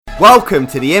Welcome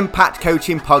to the Impact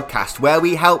Coaching Podcast, where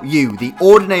we help you, the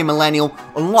ordinary millennial,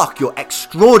 unlock your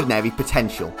extraordinary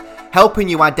potential, helping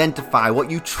you identify what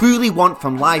you truly want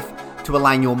from life to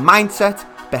align your mindset,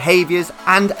 behaviours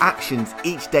and actions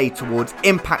each day towards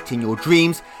impacting your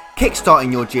dreams,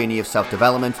 kickstarting your journey of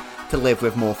self-development to live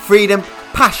with more freedom,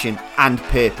 passion and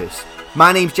purpose.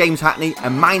 My name's James Hackney, a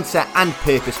mindset and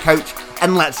purpose coach,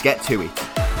 and let's get to it.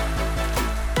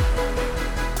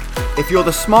 If you're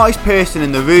the smartest person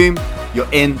in the room,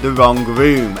 you're in the wrong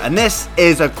room. And this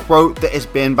is a quote that has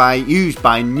been used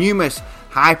by numerous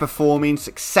high-performing,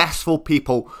 successful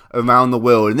people around the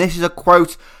world. And this is a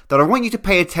quote that I want you to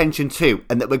pay attention to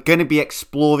and that we're going to be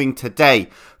exploring today,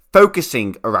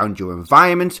 focusing around your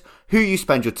environment, who you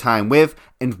spend your time with,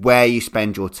 and where you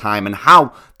spend your time, and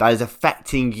how that is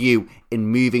affecting you in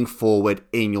moving forward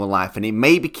in your life. And it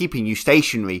may be keeping you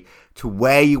stationary to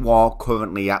where you are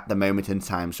currently at the moment in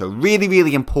time. So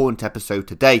really important episode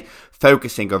today,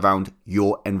 focusing around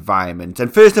your environment.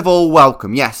 And first of all,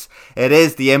 welcome. Yes, it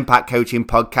is the Impact Coaching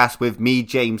Podcast with me,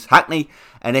 James Hackney.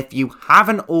 And if you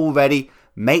haven't already,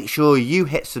 make sure you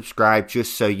hit subscribe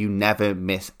just so you never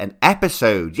miss an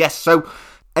episode. Yes, so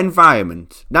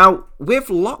environment. Now, with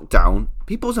lockdown,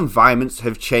 people's environments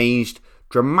have changed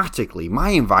dramatically.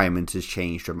 My environment has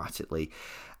changed dramatically.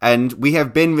 And we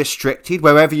have been restricted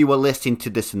wherever you are listening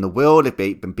to this in the world, it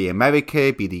be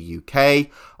America, be the UK,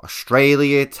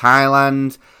 Australia,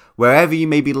 Thailand, wherever you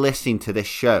may be listening to this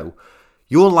show,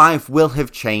 your life will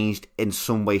have changed in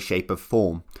some way, shape or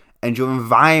form. And your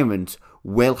environment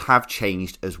will have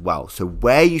changed as well. So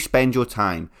where you spend your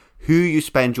time, who you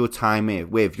spend your time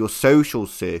with, your social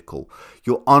circle,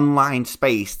 your online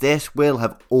space, this will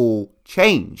have all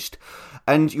changed.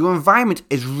 And your environment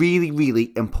is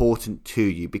really important to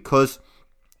you because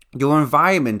your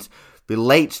environment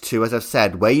relates to, as I've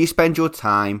said, where you spend your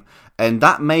time. And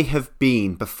that may have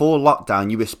been, before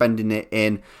lockdown, you were spending it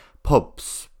in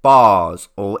pubs, bars,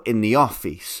 or in the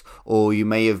office, or you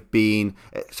may have been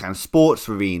at some sports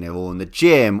arena or in the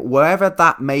gym, wherever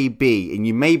that may be. And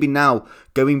you may be now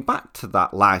going back to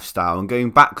that lifestyle and going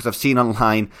back, because I've seen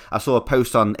online, I saw a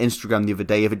post on Instagram the other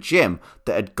day of a gym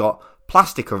that had got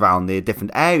plastic around the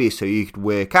different areas so you could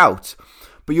work out.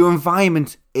 But your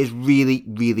environment is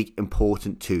really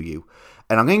important to you.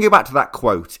 And I'm going to go back to that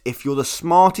quote. If you're the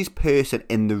smartest person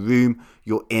in the room,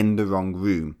 you're in the wrong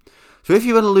room. So if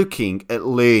you are looking at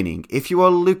learning, if you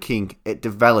are looking at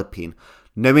developing,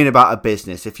 knowing about a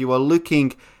business, if you are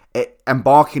looking at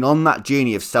embarking on that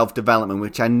journey of self-development,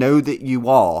 which I know that you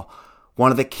are,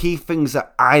 one of the key things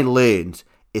that I learned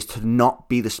is to not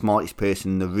be the smartest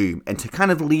person in the room and to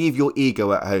kind of leave your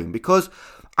ego at home. Because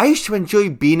I used to enjoy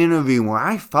being in a room where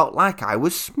I felt like I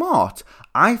was smart.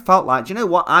 I felt like, you know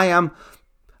what, I'm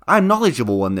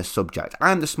knowledgeable on this subject.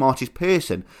 I'm the smartest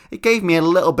person. It gave me a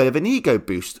little bit of an ego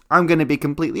boost. I'm going to be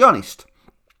completely honest.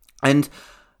 And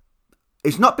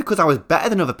it's not because I was better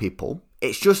than other people.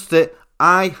 It's just that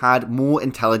I had more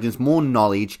intelligence, more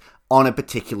knowledge on a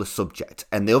particular subject.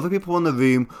 And the other people in the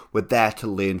room were there to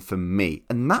learn from me.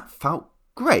 And that felt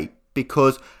great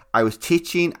because I was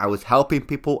teaching, I was helping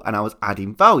people, and I was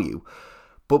adding value.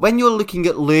 But when you're looking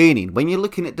at learning, when you're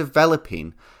looking at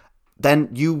developing, then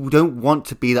you don't want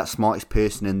to be that smartest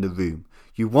person in the room.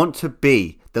 You want to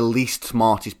be the least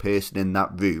smartest person in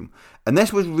that room. And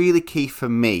this was really key for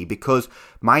me because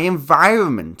my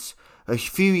environment, a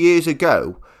few years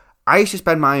ago, I used to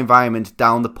spend my environment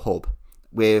down the pub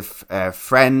with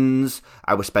friends.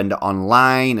 I would spend it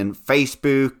online and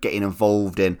Facebook, getting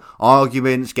involved in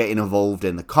arguments, getting involved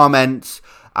in the comments.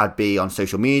 I'd be on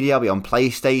social media, I'd be on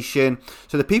PlayStation.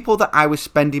 So the people that I was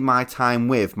spending my time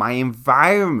with, my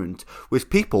environment was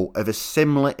people of a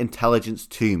similar intelligence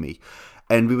to me.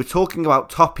 And we were talking about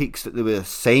topics that were the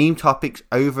same topics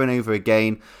over and over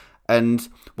again. And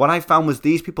what I found was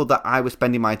these people that I was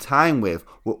spending my time with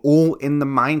were all in the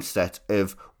mindset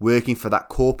of working for that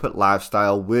corporate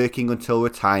lifestyle, working until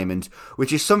retirement,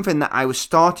 which is something that I was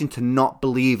starting to not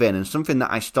believe in and something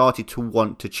that I started to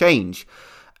want to change.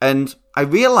 And I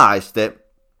realized that,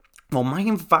 well, my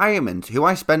environment, who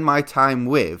I spend my time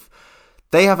with,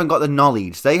 they haven't got the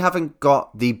knowledge, they haven't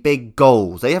got the big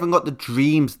goals, they haven't got the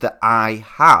dreams that I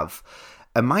have.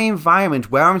 And my environment,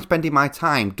 where I'm spending my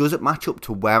time, doesn't match up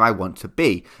to where I want to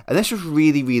be. And this is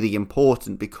really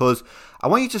important because I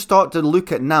want you to start to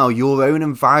look at now your own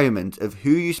environment of who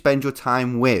you spend your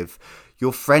time with,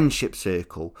 your friendship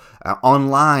circle,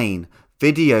 online,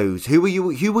 videos. Who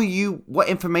are you? What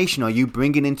information are you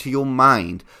bringing into your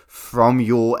mind from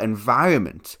your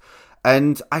environment?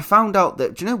 And I found out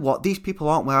that, do you know what? These people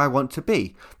aren't where I want to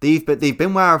be. They've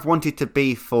been where I've wanted to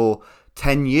be for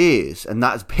 10 years, and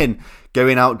that's been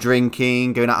going out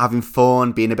drinking, going out having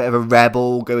fun, being a bit of a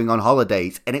rebel, going on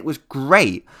holidays, and it was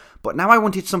great. But now I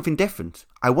wanted something different.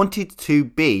 I wanted to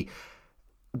be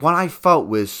what I felt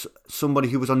was somebody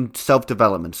who was on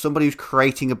self-development, somebody who's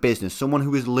creating a business, someone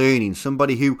who was learning,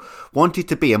 somebody who wanted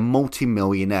to be a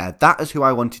multi-millionaire. That is who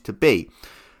I wanted to be.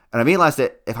 And I realised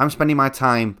that if I'm spending my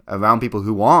time around people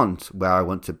who aren't where I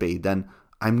want to be, then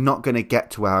I'm not going to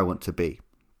get to where I want to be.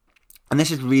 And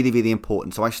this is really, really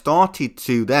important. So I started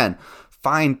to then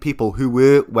find people who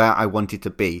were where I wanted to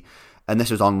be. And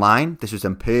this was online, this was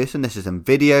in person, this was in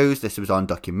videos, this was on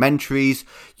documentaries.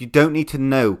 You don't need to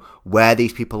know where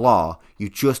these people are. You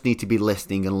just need to be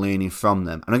listening and learning from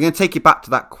them. And I'm going to take you back to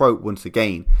that quote once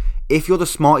again. If you're the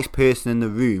smartest person in the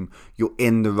room, you're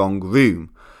in the wrong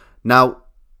room. Now,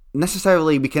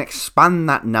 necessarily, we can expand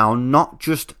that now, not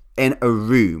just in a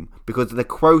room, because the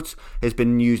quote has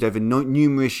been used over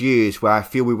numerous years where I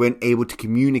feel we weren't able to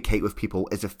communicate with people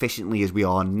as efficiently as we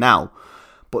are now.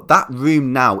 But that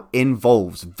room now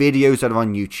involves videos that are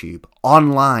on YouTube,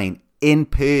 online, in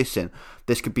person.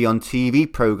 This could be on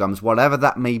TV programs, whatever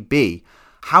that may be.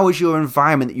 How is your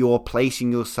environment that you're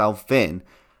placing yourself in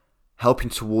helping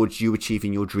towards you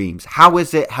achieving your dreams? How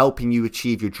is it helping you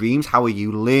achieve your dreams? How are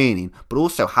you learning? But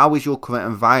also, how is your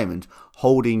current environment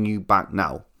holding you back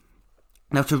now?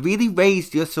 Now, to really raise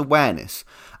this awareness,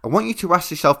 I want you to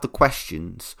ask yourself the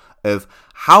questions of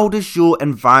how does your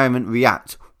environment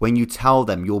react when you tell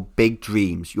them your big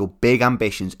dreams, your big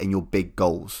ambitions, and your big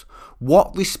goals?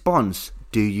 What response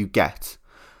do you get?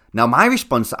 Now, my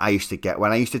response that I used to get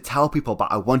when I used to tell people that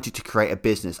I wanted to create a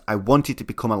business, I wanted to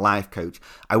become a life coach,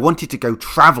 I wanted to go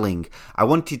traveling, I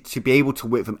wanted to be able to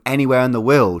work from anywhere in the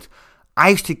world, I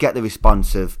used to get the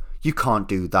response of, you can't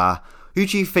do that. Who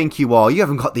do you think you are? You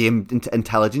haven't got the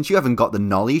intelligence, you haven't got the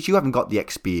knowledge, you haven't got the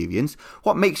experience.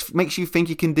 What makes you think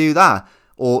you can do that?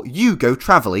 Or you go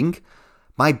traveling.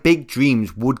 My big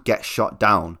dreams would get shot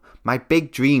down. My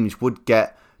big dreams would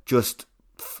get just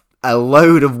a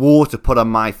load of water put on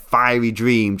my fiery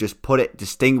dream,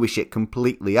 distinguish it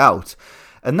completely out.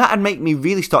 And that would make me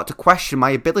really start to question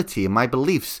my ability and my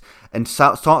beliefs and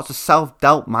start to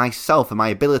self-doubt myself and my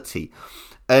ability.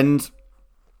 And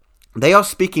they are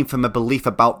speaking from a belief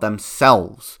about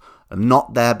themselves,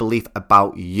 not their belief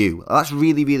about you. That's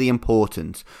really, really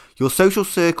important. Your social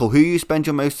circle, who you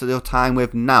spend most of your time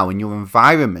with now, in your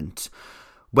environment,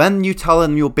 when you tell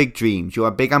them your big dreams, your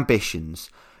big ambitions,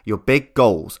 your big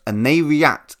goals, and they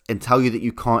react and tell you that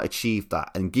you can't achieve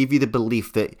that and give you the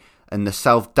belief that and the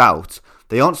self-doubt,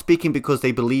 they aren't speaking because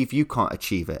they believe you can't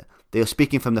achieve it. They are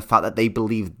speaking from the fact that they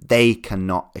believe they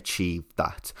cannot achieve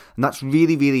that. And that's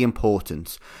really, really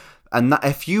important. And that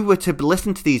if you were to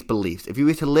listen to these beliefs, if you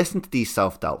were to listen to these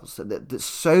self-doubts that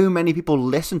so many people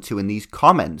listen to in these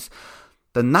comments,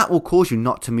 then that will cause you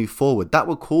not to move forward. That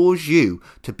will cause you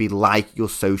to be like your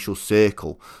social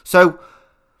circle. So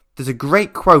there's a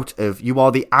great quote of, you are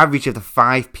the average of the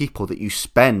 5 people that you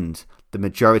spend the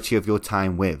majority of your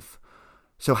time with.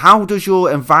 So how does your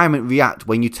environment react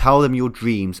when you tell them your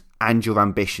dreams and your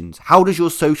ambitions? How does your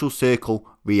social circle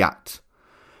react?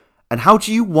 And how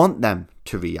do you want them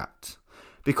to react?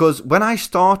 Because when I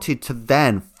started to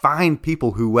then find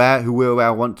people who were where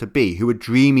I want to be, who were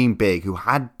dreaming big, who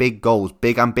had big goals,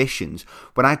 big ambitions,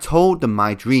 when I told them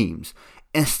my dreams,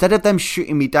 instead of them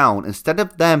shooting me down, instead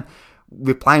of them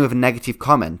replying with a negative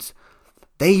comment,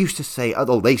 they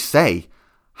say,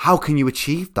 how can you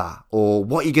achieve that? Or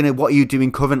what are you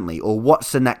doing currently? Or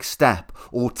what's the next step?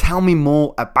 Or tell me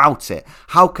more about it.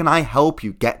 How can I help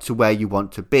you get to where you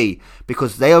want to be?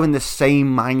 Because they are in the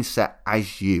same mindset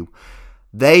as you.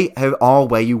 They are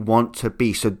where you want to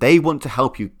be. So they want to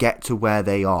help you get to where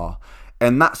they are.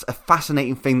 And that's a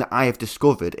fascinating thing that I have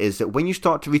discovered, is that when you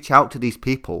start to reach out to these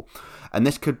people, and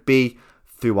this could be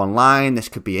through online, this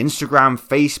could be Instagram,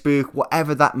 Facebook,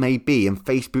 whatever that may be, in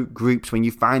Facebook groups, when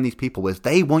you find these people, is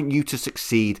they want you to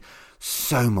succeed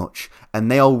so much, and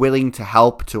they are willing to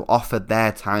help, to offer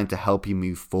their time to help you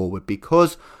move forward,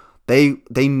 because they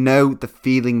know the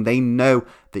feeling, they know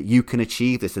that you can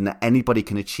achieve this and that anybody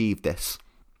can achieve this.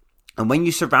 And when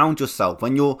you surround yourself,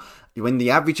 when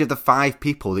the average of the 5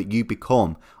 people that you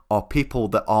become are people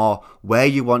that are where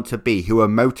you want to be, who are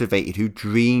motivated, who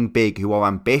dream big, who are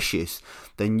ambitious,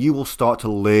 then you will start to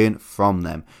learn from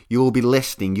them. You will be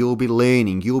listening, you will be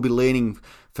learning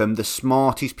from the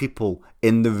smartest people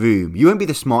in the room. You won't be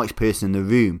the smartest person in the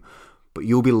room, but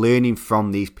you'll be learning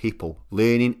from these people,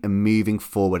 learning and moving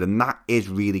forward. And that is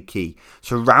really key.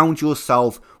 Surround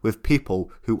yourself with people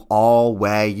who are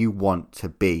where you want to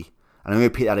be. And I'm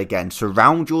going to repeat that again.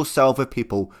 Surround yourself with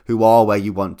people who are where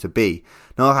you want to be.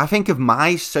 Now, if I think of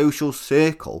my social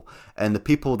circle and the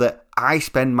people that I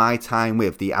spend my time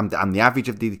with, I'm the average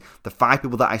of the 5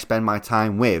 people that I spend my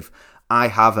time with, I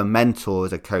have a mentor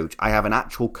as a coach. I have an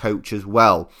actual coach as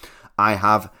well. I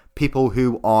have people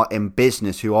who are in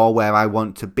business, who are where I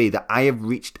want to be, that I have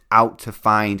reached out to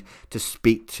find, to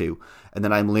speak to, and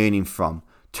that I'm learning from.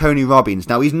 Tony Robbins.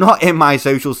 Now, he's not in my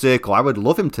social circle. I would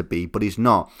love him to be, but he's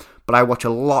not. But I watch a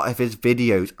lot of his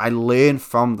videos. I learn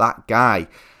from that guy.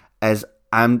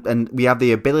 And we have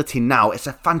the ability now. It's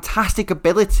a fantastic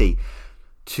ability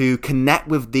to connect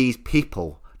with these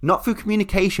people. Not through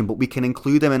communication, but we can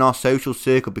include them in our social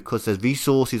circle because there's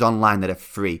resources online that are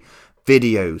free.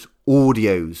 Videos,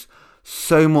 audios,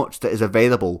 so much that is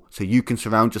available so you can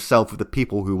surround yourself with the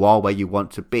people who are where you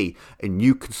want to be and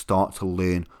you can start to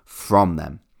learn from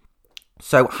them.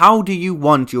 So how do you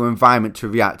want your environment to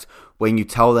react when you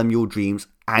tell them your dreams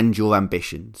and your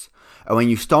ambitions? And when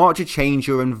you start to change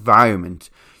your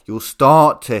environment, you'll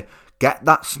start to get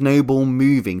that snowball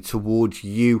moving towards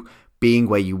you being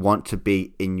where you want to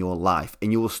be in your life.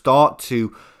 And you will start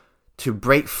to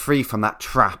break free from that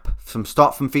trap,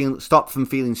 stop from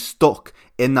feeling stuck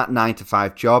in that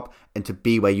 9-to-5 job and to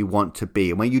be where you want to be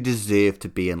and where you deserve to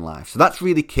be in life. So that's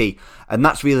really key. And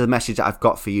that's really the message that I've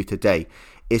got for you today,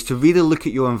 is to really look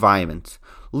at your environment.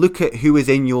 Look at who is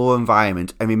in your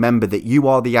environment and remember that you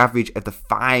are the average of the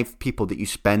 5 people that you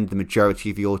spend the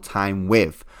majority of your time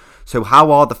with. So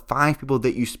how are the 5 people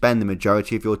that you spend the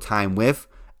majority of your time with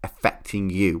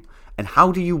affecting you? And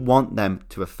how do you want them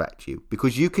to affect you?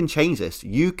 Because you can change this.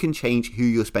 You can change who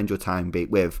you'll spend your time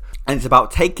with. And it's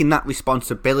about taking that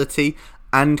responsibility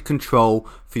and control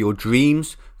for your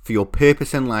dreams, for your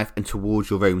purpose in life, and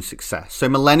towards your own success. So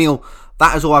millennial,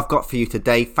 that is all I've got for you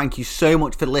today. Thank you so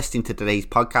much for listening to today's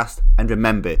podcast. And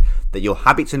remember that your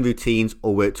habits and routines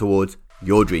will work towards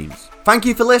your dreams. Thank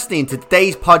you for listening to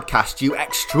today's podcast, you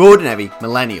extraordinary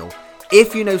millennial.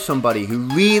 If you know somebody who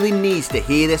really needs to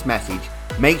hear this message,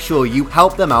 make sure you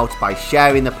help them out by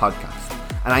sharing the podcast.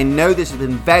 And I know this has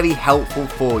been very helpful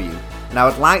for you. And I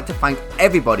would like to thank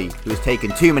everybody who has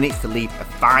taken 2 minutes to leave a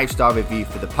 5-star review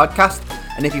for the podcast.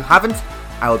 And if you haven't,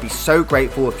 I would be so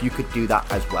grateful if you could do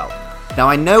that as well. Now,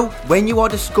 I know when you are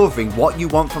discovering what you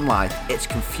want from life, it's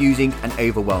confusing and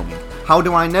overwhelming. How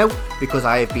do I know? Because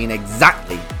I have been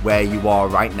exactly where you are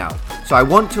right now. So I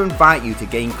want to invite you to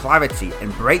gain clarity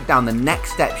and break down the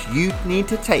next steps you need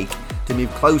to take to move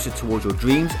closer towards your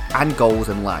dreams and goals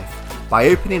in life by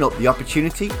opening up the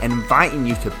opportunity and inviting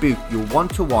you to book your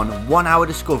one-to-one 1-hour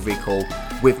discovery call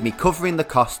with me, covering the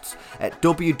costs at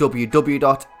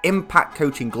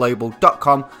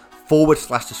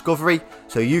www.impactcoachingglobal.com/discovery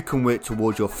so you can work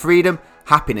towards your freedom,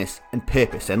 happiness and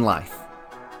purpose in life.